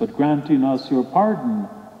merits, but granting us your pardon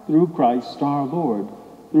through Christ our Lord,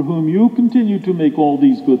 through whom you continue to make all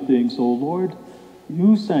these good things, O Lord.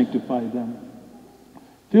 You sanctify them,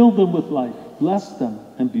 fill them with life, bless them,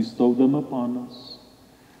 and bestow them upon us.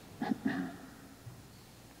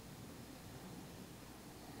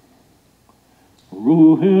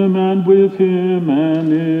 Through him and with him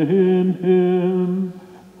and in him,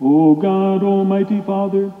 O God, Almighty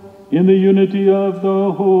Father, in the unity of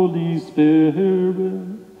the Holy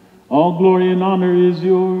Spirit, all glory and honor is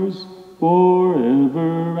yours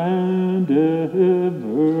forever and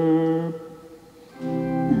ever.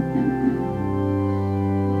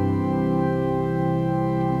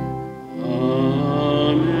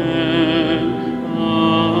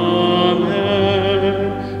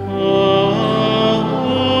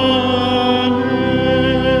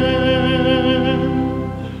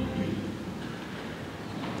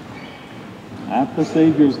 At the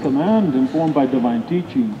Savior's command, informed by divine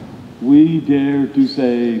teaching, we dare to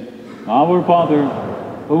say, Our Father,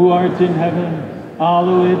 who art in heaven,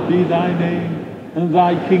 hallowed be thy name, and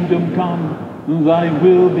thy kingdom come, and thy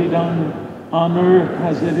will be done, on earth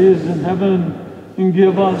as it is in heaven. And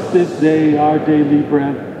give us this day our daily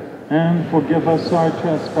bread, and forgive us our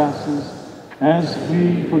trespasses, as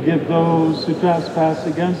we forgive those who trespass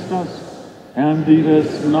against us. And lead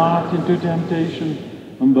us not into temptation,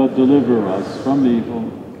 but deliver us from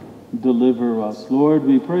evil. Deliver us, Lord,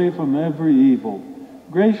 we pray, from every evil.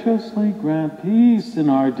 Graciously grant peace in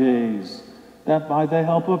our days, that by the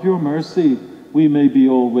help of your mercy we may be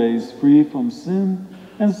always free from sin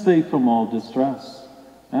and safe from all distress,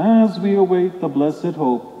 as we await the blessed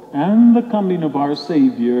hope and the coming of our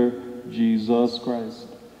Savior, Jesus Christ.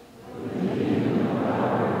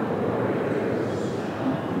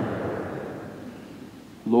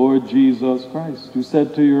 Lord Jesus Christ, who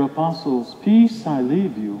said to your apostles, "Peace I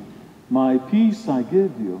leave you, my peace I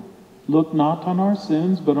give you," look not on our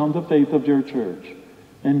sins, but on the faith of your church,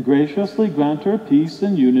 and graciously grant her peace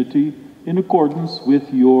and unity in accordance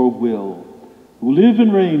with your will, who live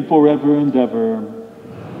and reign forever and ever.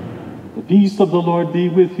 The peace of the Lord be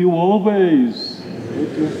with you always.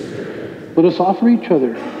 Let us offer each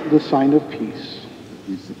other the sign of peace.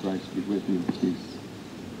 The peace of Christ be with you. Peace.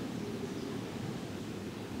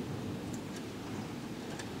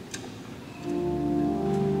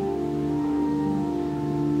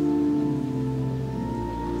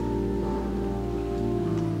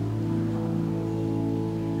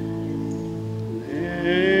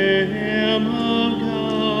 Lamb of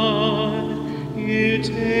God, you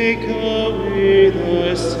take away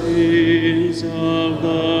the sins of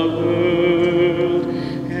the world.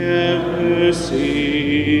 Have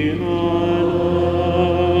mercy on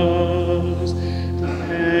us.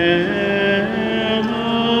 Lamb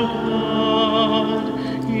of God,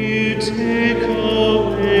 you take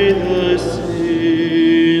away the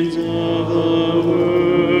sins of the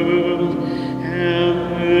world. Have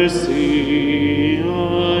mercy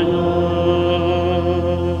on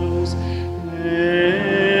us.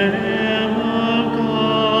 Lamb of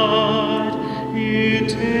God, you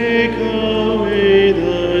take away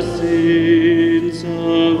the sins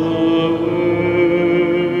of the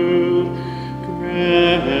world.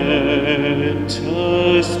 Grant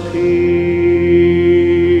us peace.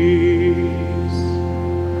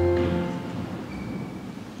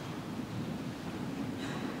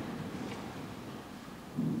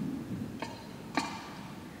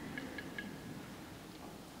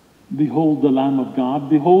 Behold the Lamb of God,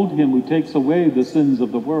 behold him who takes away the sins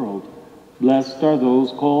of the world. Blessed are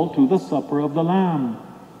those called to the supper of the Lamb.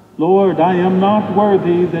 Lord, I am not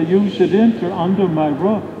worthy that you should enter under my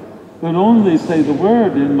roof, but only say the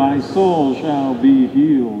word, and my soul shall be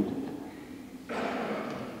healed.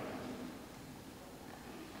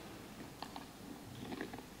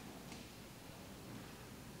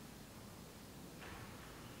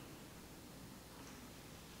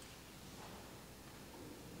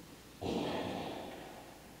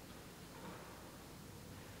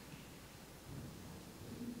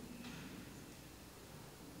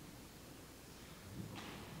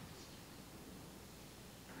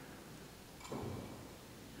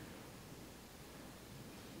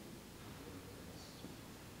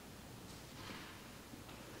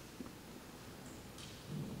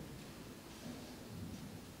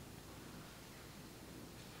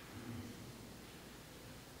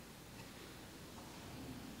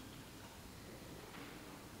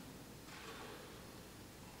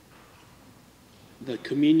 The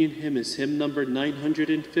communion hymn is hymn number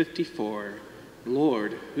 954,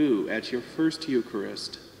 Lord, who at your first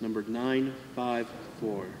Eucharist, number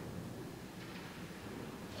 954.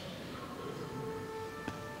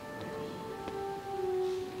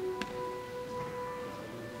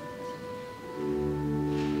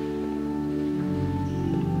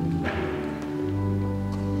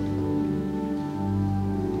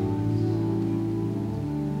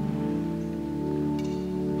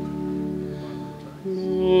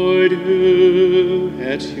 Lord, who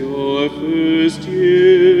at your first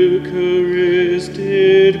Eucharist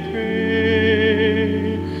did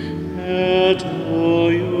pray, that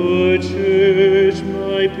all your church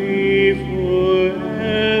might be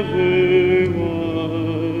forever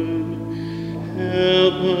one,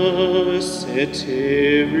 help us at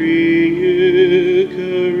every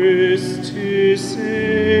Eucharist to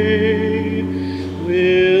say,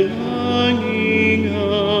 with longing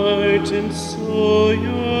heart and soul,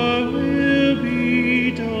 your will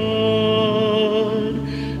be done.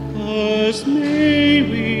 Thus may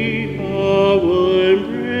we our one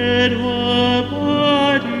bread, one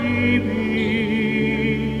body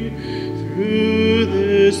be, through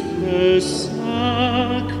this blessed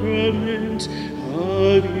sacrament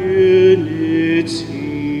of unity.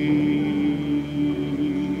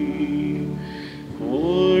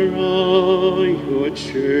 For all your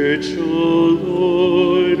church, O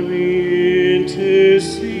Lord, we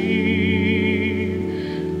intercede.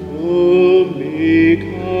 Oh, make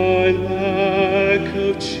our lack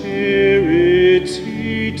of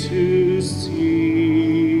charity to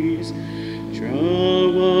cease.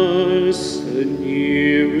 Draw us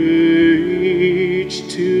nearer each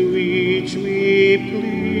to each, we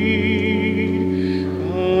plead,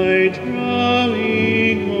 by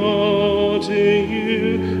drawing all to you,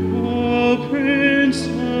 O Prince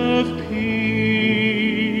of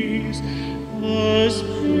Peace. Thus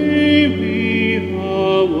may we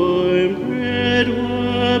our one bread,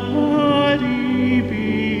 one body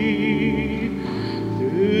be,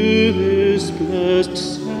 through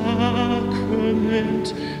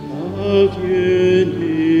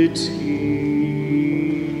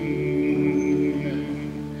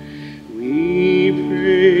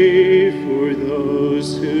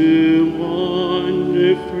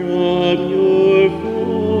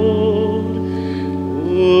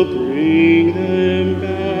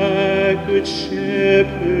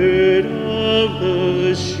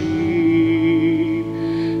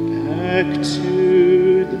back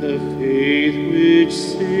to the faith which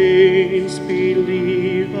saints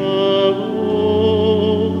believe of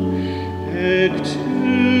old, back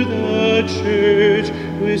to the church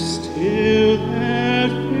which still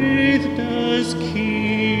that faith does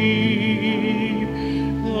keep.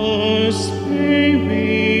 Thus may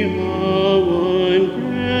we all one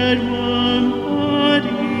bread, one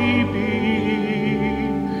body be,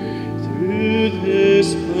 through this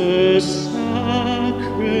blessed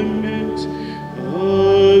sacrament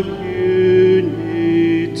of unity.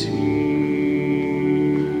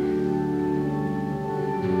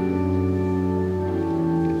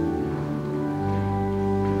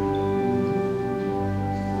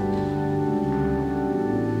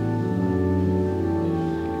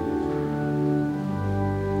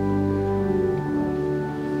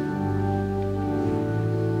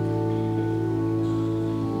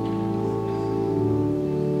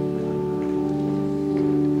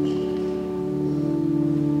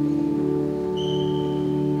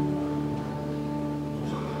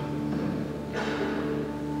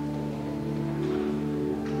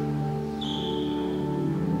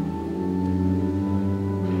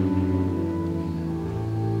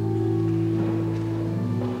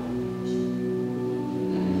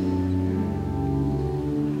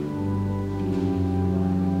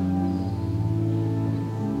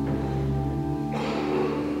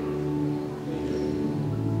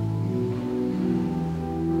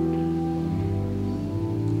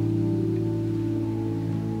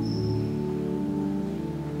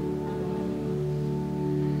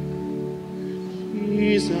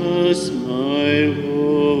 Jesus, my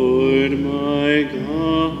Lord, my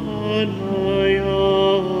God, my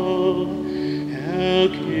all, how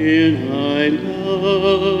can I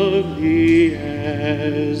love thee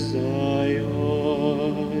as I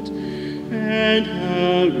ought, and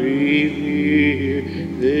how revere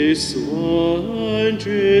this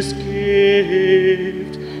wondrous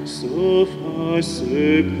gift, so far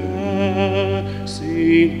surpassing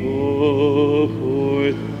all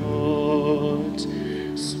forethought.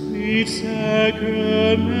 Sweet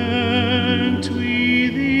sacrament, we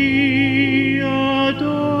thee adore.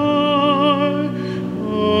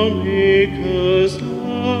 Oh, make us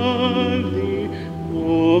love thee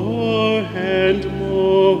more and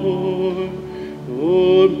more.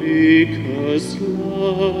 Oh, make us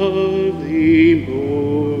love thee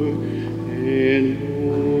more and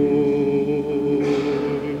more.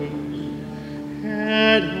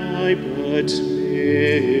 Had I but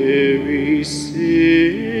Mary's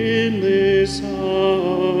sinless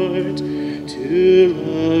heart to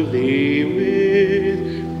love thee with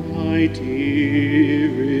my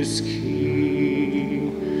dearest King,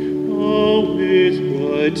 oh, with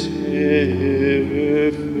whatever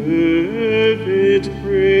fervent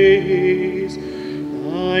praise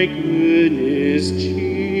thy goodness,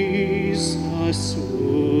 Jesus,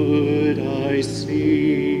 would I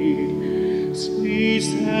sing. Sweet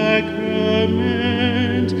sacrament,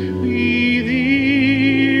 we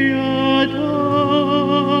thee adore.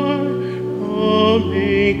 Oh,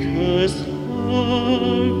 make us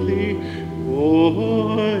love thee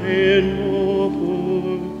more and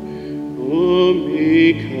more. Oh,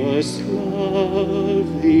 make us love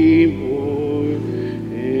thee more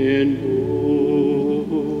and more.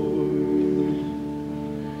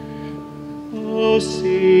 Oh,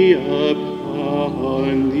 see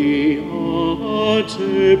upon the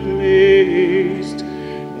altar placed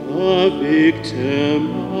the victim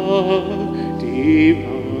of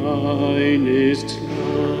divinest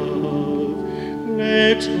love.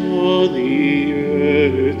 Let all the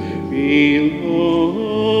earth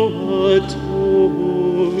below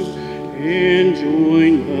adore and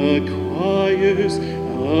join the choirs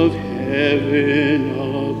of heaven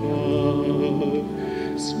above.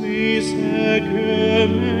 Sweet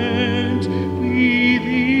sacrament, we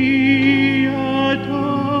thee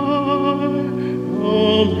adore.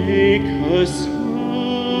 Oh, make us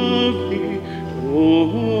love thee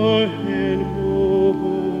more and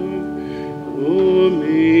more. Oh,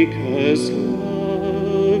 make us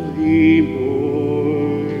love thee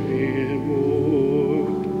more and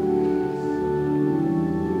more.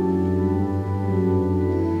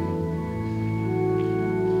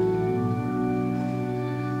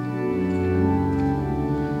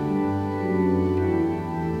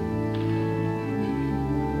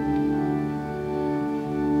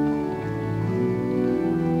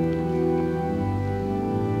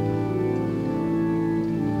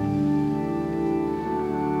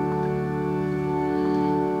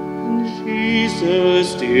 Jesus,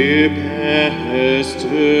 dear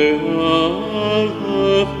pastor of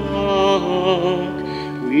the flock,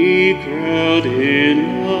 we crowd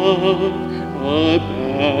in love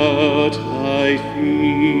about thy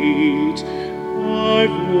feet. Our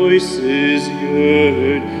voices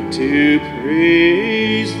yearn to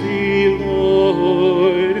praise thee,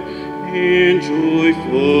 Lord, and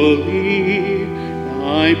joyfully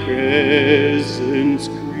thy presence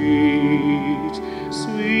greet.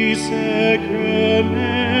 Sweet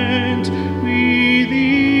sacrament, we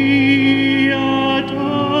thee adore.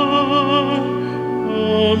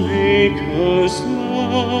 Oh, make us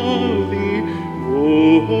love thee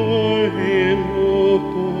more and more.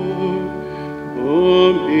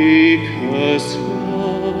 Oh, make us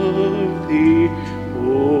love thee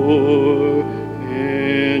more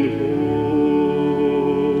and more.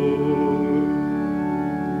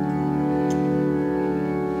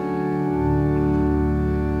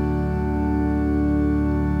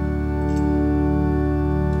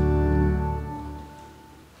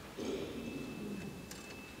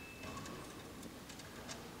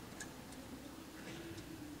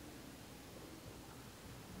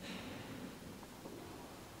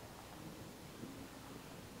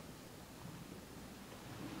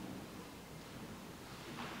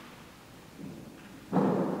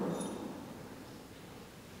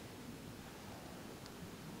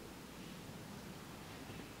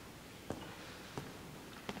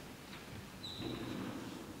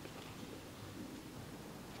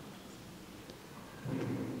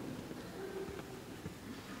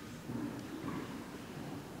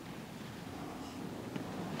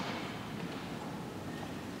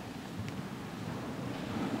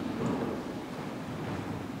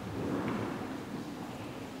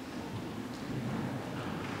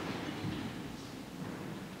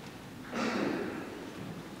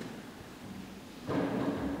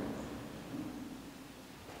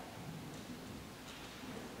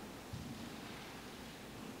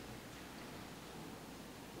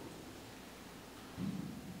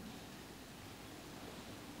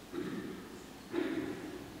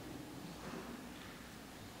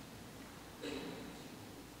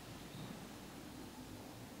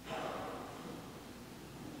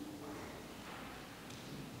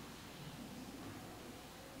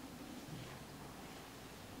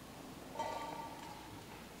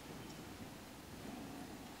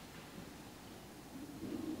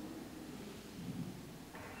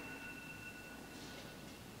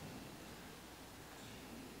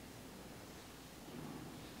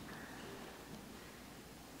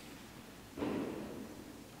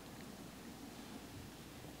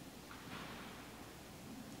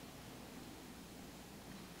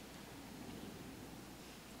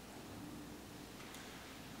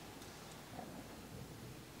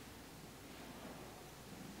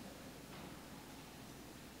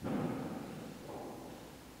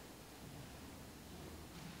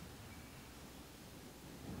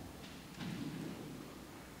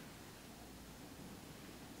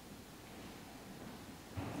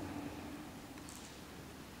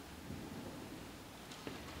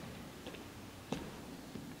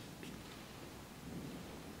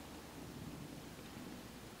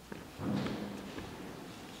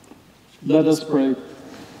 Let us pray.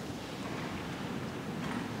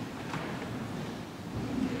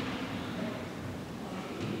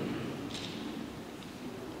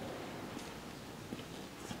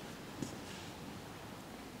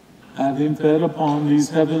 Having fed upon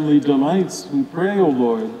these heavenly delights, we pray, O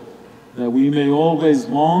Lord, that we may always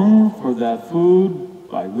long for that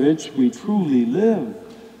food by which we truly live,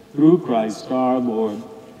 through Christ our Lord.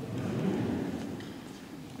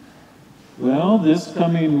 Well, this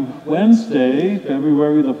coming Wednesday,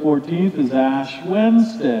 February the 14th, is Ash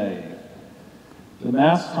Wednesday. The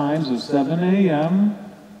Mass times are 7 a.m.,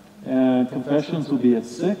 and confessions will be at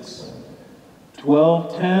 6.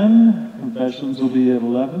 12:10, confessions will be at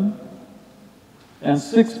 11. And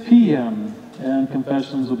 6 p.m., and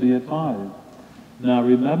confessions will be at 5. Now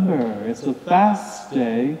remember, it's a fast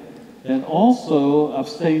day, and also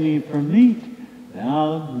abstaining from meat.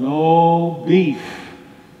 Now, no beef,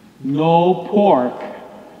 no pork,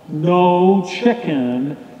 no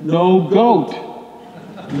chicken, no goat,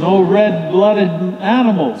 no red-blooded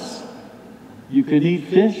animals. You can eat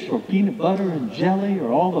fish or peanut butter and jelly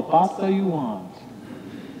or all the pasta you want.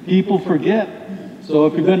 People forget. So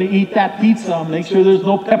if you're going to eat that pizza, make sure there's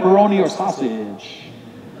no pepperoni or sausage.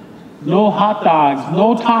 No hot dogs,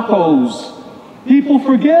 no tacos. People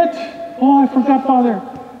forget. Oh, I forgot, Father.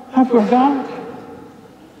 I forgot.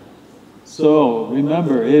 So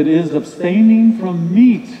remember, it is abstaining from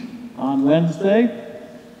meat on Wednesday,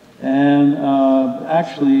 and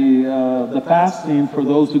actually the fasting for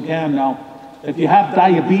those who can. Now, if you have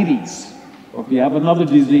diabetes or if you have another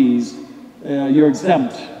disease, you're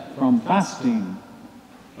exempt from fasting.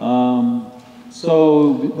 But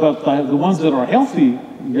the ones that are healthy,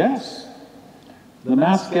 yes. The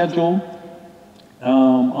Mass schedule,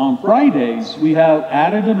 on Fridays, we have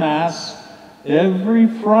added a Mass every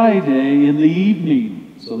Friday in the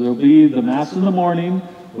evening. So there'll be the Mass in the morning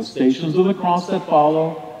with Stations of the Cross that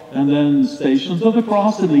follow, and then Stations of the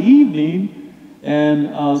Cross in the evening, and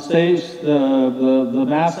the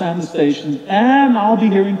Mass and the Stations, and I'll be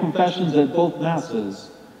hearing confessions at both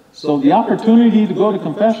Masses. So the opportunity to go to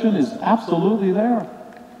confession is absolutely there.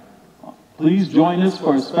 Please join us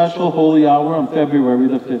for a special Holy Hour on February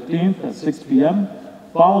the 15th at 6 p.m.,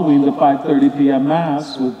 following the 5:30 p.m.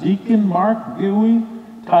 Mass with Deacon Mark Buey,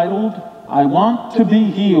 titled, I Want to Be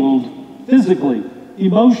Healed Physically,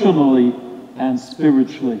 Emotionally, and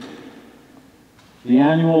Spiritually. The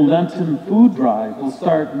annual Lenten food drive will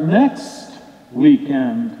start next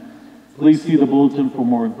weekend. Please see the bulletin for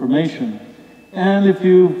more information. And if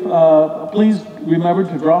please remember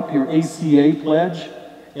to drop your ACA pledge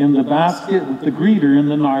in the basket with the greeter in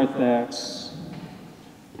the narthex.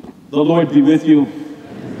 The Lord be with you.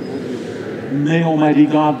 May Almighty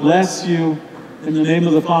God bless you. In the name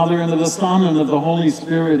of the Father, and of the Son, and of the Holy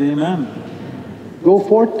Spirit. Amen. Go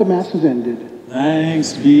forth, the Mass is ended.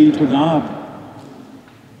 Thanks be to God.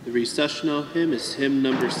 The recessional hymn is hymn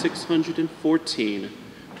number 614.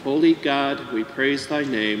 Holy God, we praise thy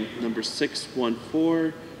name, number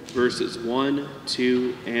 614, verses 1,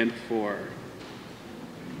 2, and 4.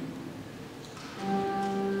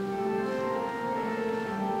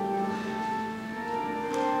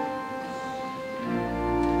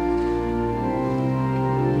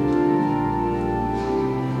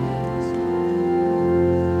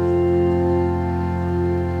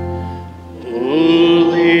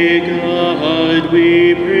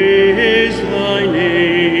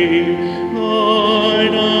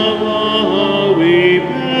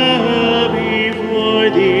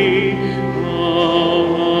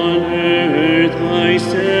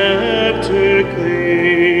 Declare